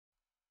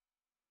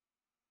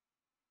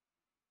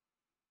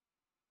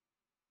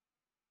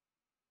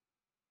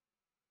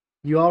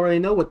You already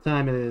know what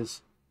time it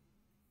is.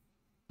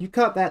 You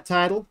caught that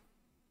title.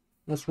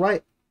 That's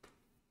right.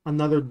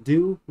 Another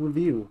Dew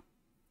review.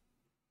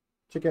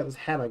 Check out this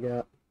hat I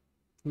got.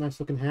 Nice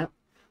looking hat.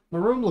 My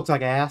room looks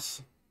like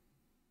ass.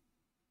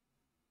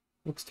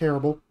 Looks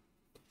terrible.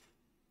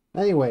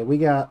 Anyway, we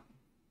got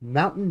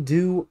Mountain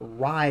Dew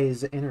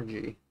Rise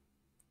Energy.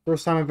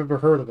 First time I've ever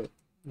heard of it.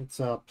 It's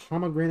a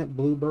pomegranate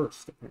blue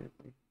burst,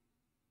 apparently.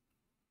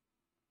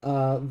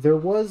 There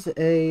was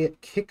a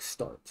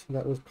kickstart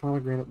that was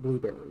pomegranate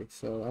blueberry,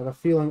 so I have a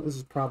feeling this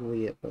is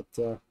probably it, but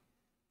it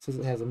says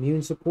it has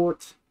immune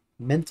support,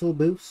 mental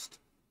boost,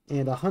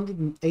 and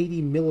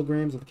 180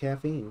 milligrams of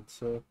caffeine,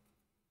 so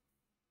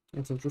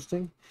that's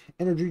interesting.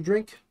 Energy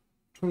drink,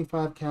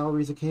 25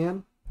 calories a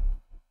can.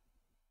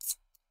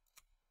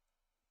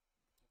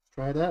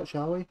 Try it out,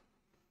 shall we?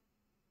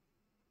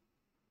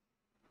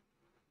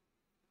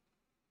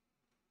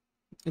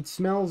 It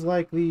smells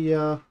like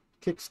the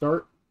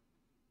kickstart.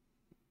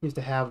 Used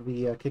to have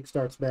the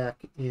kickstarts back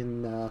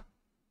in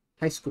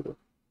high school.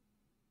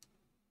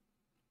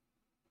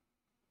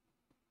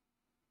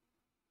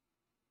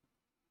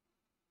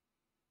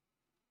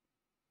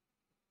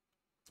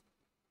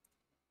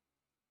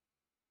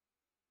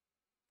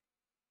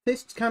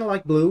 Tastes kind of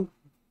like blue.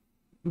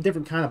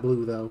 Different kind of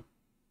blue, though.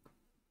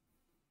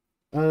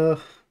 Uh,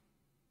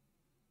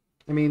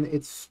 I mean,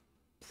 it's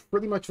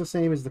pretty much the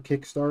same as the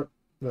kickstart,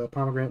 the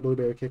pomegranate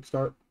blueberry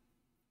kickstart.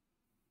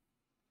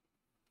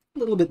 A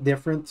little bit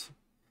different.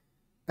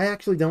 I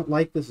actually don't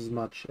like this as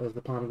much as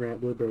the pomegranate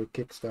blueberry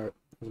kickstart,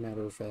 as a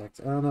matter of fact.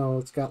 I don't know,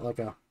 it's got like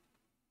a...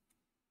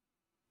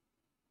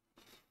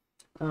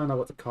 I don't know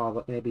what to call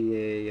it.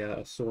 Maybe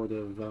a sort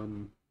of...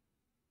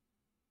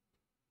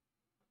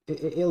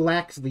 it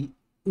lacks the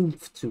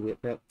oomph to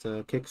it that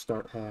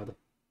kickstart had.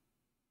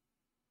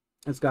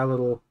 It's got a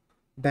little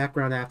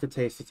background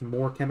aftertaste. It's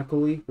more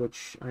chemically,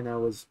 which I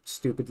know is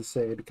stupid to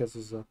say because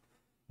it's a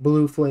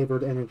blue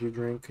flavored energy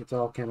drink. It's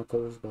all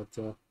chemicals, but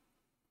oh,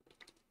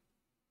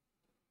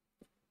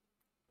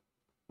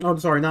 I'm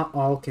sorry, not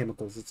all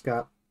chemicals. It's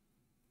got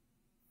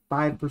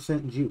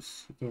 5%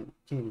 juice. You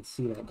can't even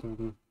see that,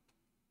 can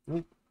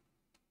you?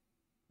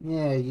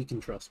 Yeah, you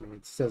can trust me.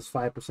 It says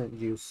 5%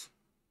 juice.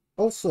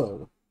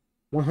 Also,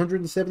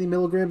 170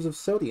 milligrams of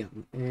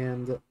sodium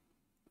and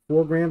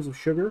 4 grams of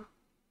sugar.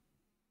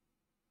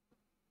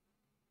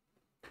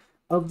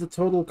 Of the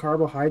total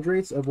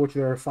carbohydrates, of which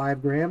there are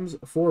 5 grams,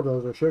 4 of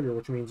those are sugar,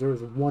 which means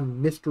there's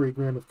 1 mystery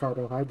gram of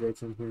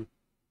carbohydrates in here.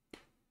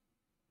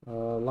 A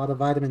lot of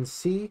vitamin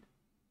C,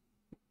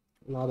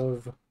 a lot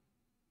of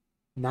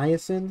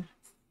niacin,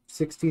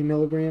 16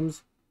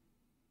 milligrams,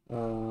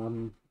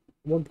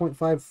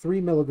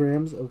 1.53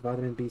 milligrams of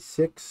vitamin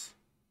B6.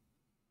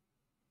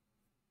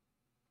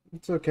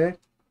 It's okay.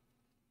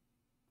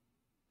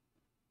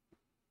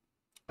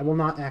 I will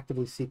not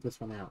actively seek this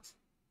one out.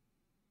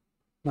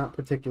 Not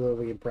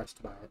particularly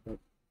impressed by it, but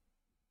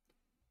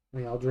I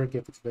mean, I'll drink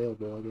if it's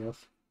available, I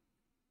guess.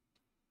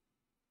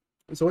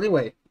 So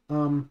anyway,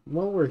 while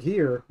we're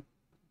here,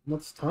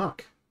 let's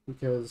talk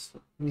because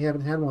we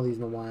haven't had one of these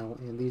in a while,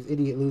 and these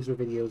idiot loser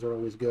videos are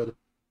always good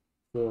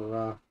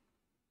for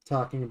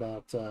talking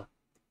about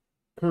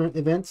current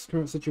events,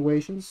 current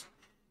situations.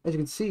 As you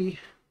can see,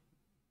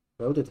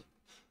 voted. Let's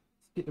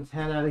get this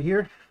hat out of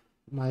here.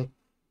 My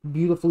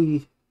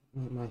beautifully,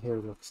 my hair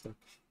looks like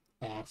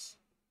ass.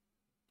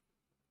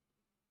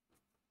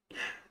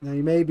 Now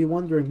you may be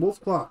wondering,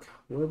 Wolf Clock,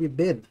 where have you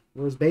been?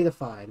 Where's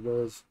Betafied?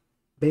 Where's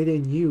Beta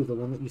and You, the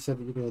one that you said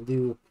that you're going to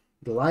do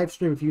the live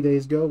stream a few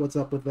days ago? What's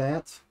up with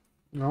that?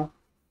 No,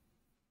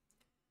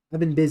 I've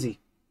been busy.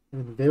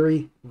 I've been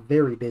very,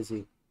 very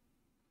busy.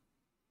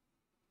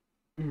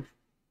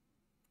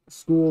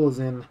 School is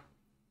in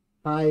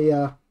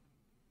high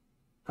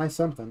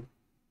something,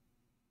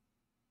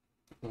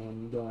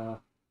 and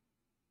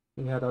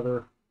we had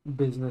other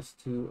business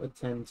to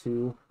attend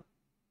to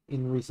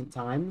in recent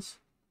times.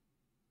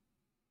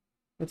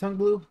 My tongue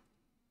blue?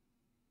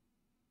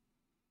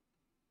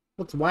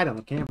 Looks white on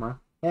the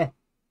camera. Eh,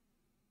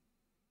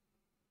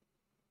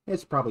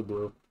 it's probably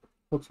blue.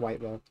 Looks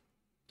white though.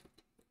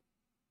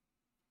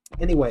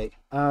 Anyway,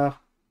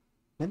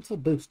 mental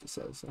boost, it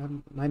says.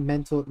 My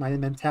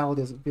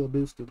mentality doesn't feel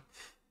boosted.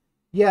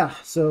 Yeah,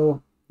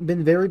 so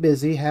been very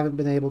busy. Haven't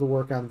been able to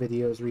work on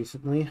videos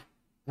recently.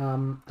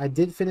 I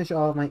did finish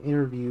all of my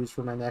interviews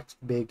for my next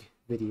big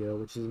video,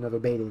 which is another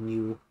beta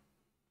new.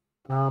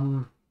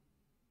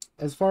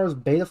 As far as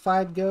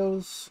Betafied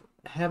goes,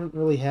 haven't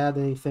really had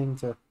anything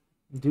to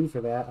do for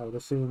that. I would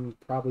assume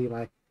probably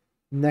my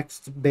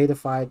next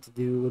Betafied to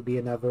do would be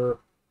another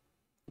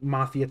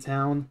Mafia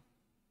Town.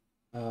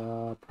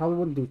 Probably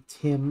wouldn't do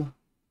Tim,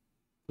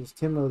 because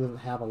Tim really doesn't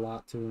have a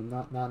lot to him.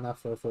 Not enough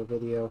for a full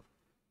video.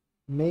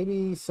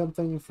 Maybe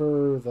something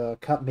for the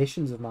cut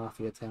missions of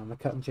Mafia Town, the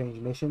cut and change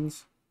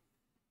missions.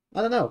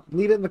 I don't know.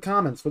 Leave it in the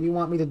comments. What do you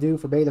want me to do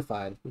for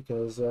Betafied?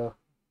 Because I'm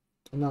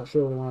not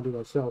sure what I want to do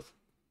myself.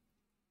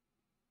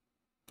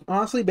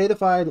 Honestly,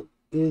 Betafied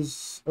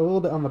is a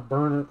little bit on the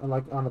burner,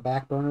 like on the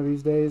back burner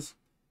these days.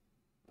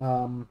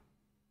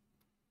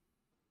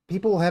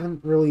 people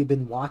haven't really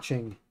been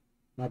watching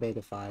my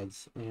beta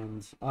fides,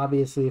 and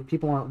obviously if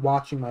people aren't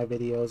watching my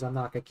videos, I'm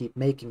not gonna keep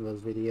making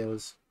those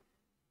videos.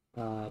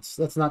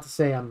 That's not to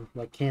say I'm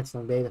like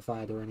canceling beta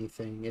fide or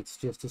anything. It's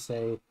just to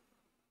say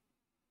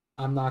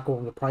I'm not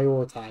going to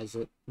prioritize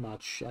it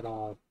much at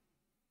all.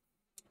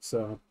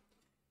 So,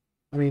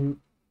 I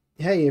mean,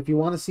 hey, if you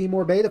want to see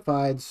more beta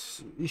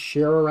fides,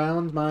 share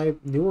around my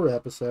newer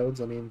episodes.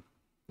 I mean,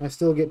 I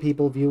still get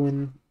people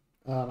viewing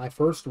my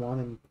first one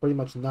and pretty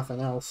much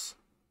nothing else.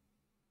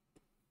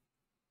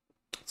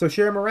 So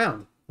share them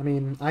around. I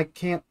mean, I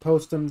can't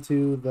post them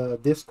to the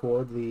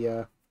Discord,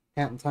 the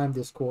Hat and Time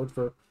Discord,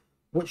 for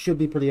what should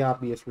be pretty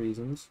obvious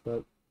reasons,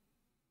 but,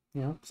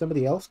 you know,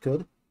 somebody else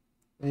could.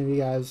 And if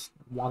you guys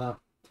want to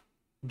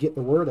get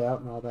the word out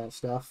and all that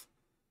stuff.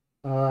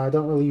 I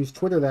don't really use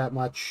Twitter that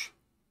much.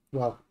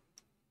 Well,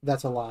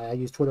 that's a lie. I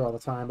use Twitter all the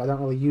time. But I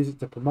don't really use it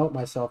to promote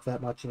myself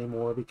that much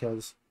anymore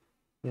because,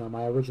 you know,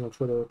 my original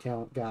Twitter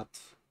account got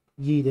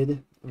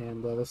yeeted,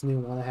 and this new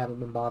one I haven't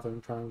been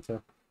bothering trying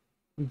to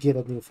get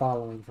a new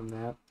following from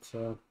that.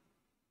 So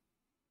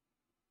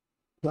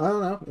I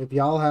don't know. If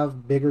y'all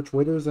have bigger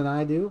Twitters than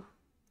I do,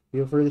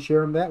 feel free to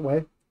share them that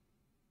way.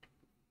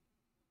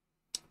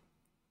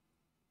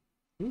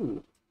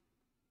 Ooh.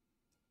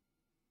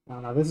 I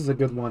don't know. This is a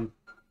good one.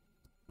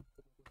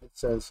 It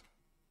says,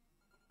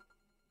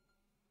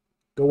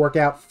 "Go work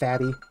out,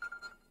 fatty."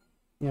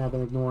 Yeah, I've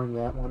been ignoring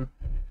that one.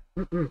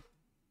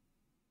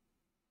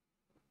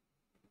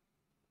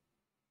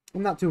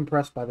 I'm not too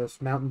impressed by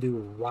this Mountain Dew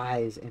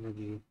Rise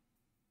energy.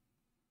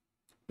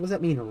 What does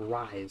that mean,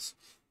 rise?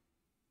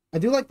 I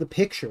do like the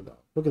picture, though.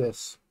 Look at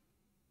this.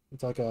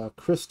 It's like a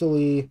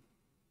crystally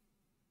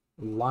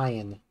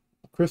lion.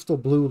 A crystal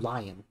blue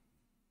lion.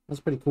 That's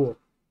pretty cool.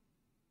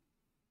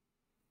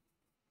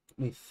 Let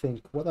me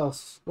think. What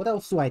else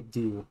do I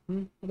do?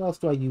 What else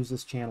do I use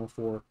this channel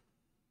for?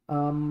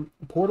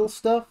 Portal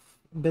stuff.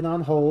 Been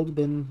on hold.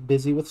 Been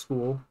busy with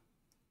school.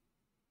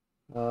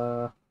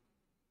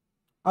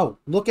 Oh,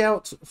 look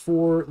out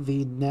for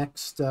the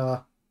next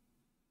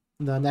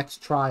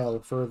trial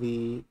for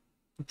the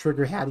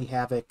Trigger Hattie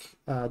Havoc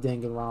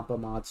Danganronpa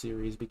mod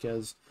series,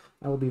 because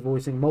I will be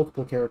voicing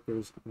multiple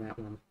characters in that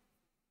one.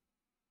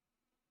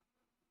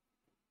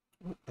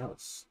 What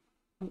else?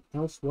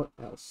 What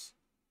else?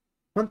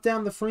 Hunt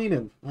down the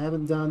Freeman. I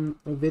haven't done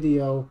a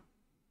video,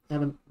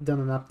 haven't done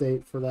an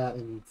update for that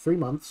in 3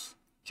 months.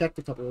 Checked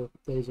a couple of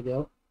days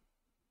ago.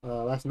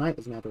 Last night,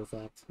 as a matter of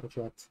fact, I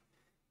checked.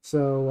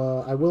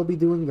 So I will be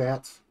doing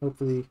that,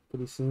 hopefully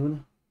pretty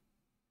soon.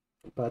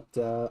 But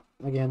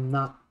again,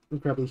 not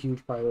incredibly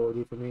huge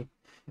priority for me.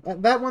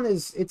 That one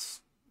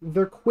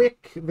they're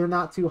quick, they're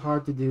not too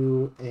hard to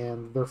do,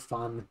 and they're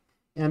fun.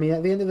 And, I mean,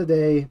 at the end of the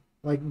day,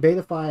 like,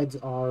 beta fides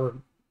are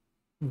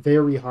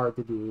very hard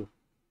to do,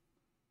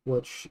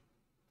 which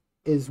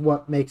is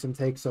what makes them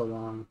take so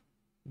long.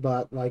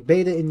 But, like,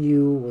 beta in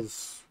U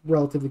was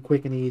relatively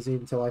quick and easy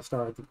until I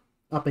started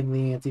upping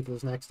the ante for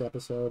this next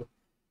episode.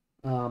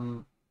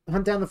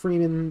 Hunt down the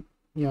Freeman,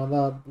 you know,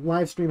 the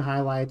live stream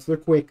highlights, they're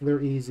quick,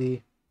 they're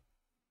easy.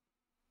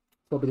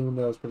 We'll be doing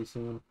those pretty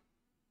soon.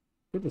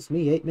 Goodness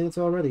me, 8 minutes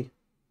already.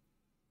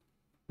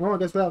 Well, I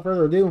guess without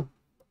further ado,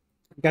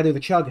 gotta do the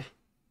chug.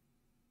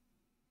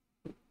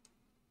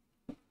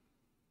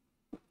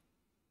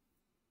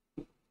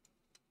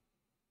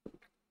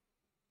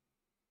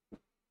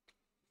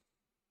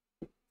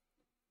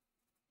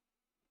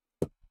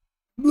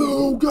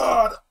 Oh,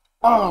 God!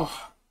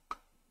 Oh,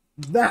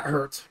 that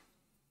hurt.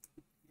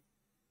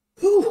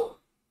 Whew.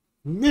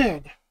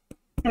 Man.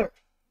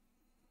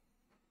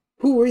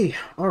 Hooey.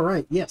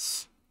 Alright,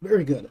 yes.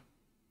 Very good.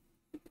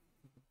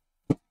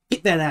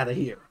 Get that out of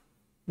here.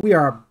 We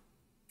are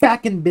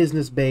back in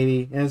business,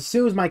 baby. And as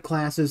soon as my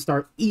classes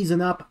start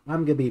easing up,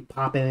 I'm going to be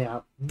popping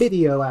out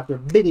video after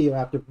video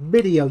after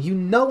video. You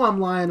know I'm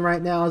lying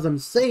right now as I'm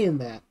saying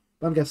that.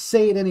 But I'm going to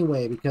say it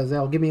anyway because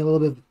that'll give me a little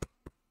bit of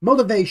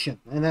motivation.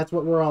 And that's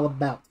what we're all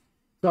about.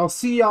 So I'll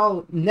see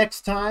y'all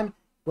next time,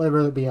 whether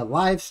it be a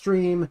live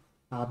stream,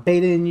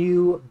 beta in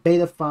U,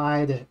 beta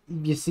fide.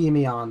 You see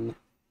me on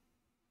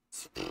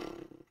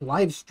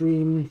live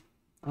stream.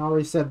 I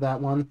already said that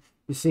one.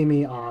 You see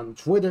me on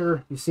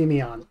Twitter. You see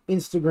me on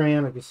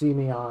Instagram. If you see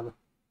me on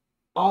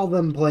all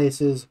them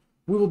places,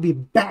 we will be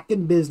back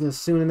in business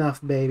soon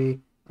enough, baby.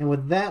 And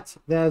with that,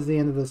 that is the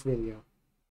end of this video.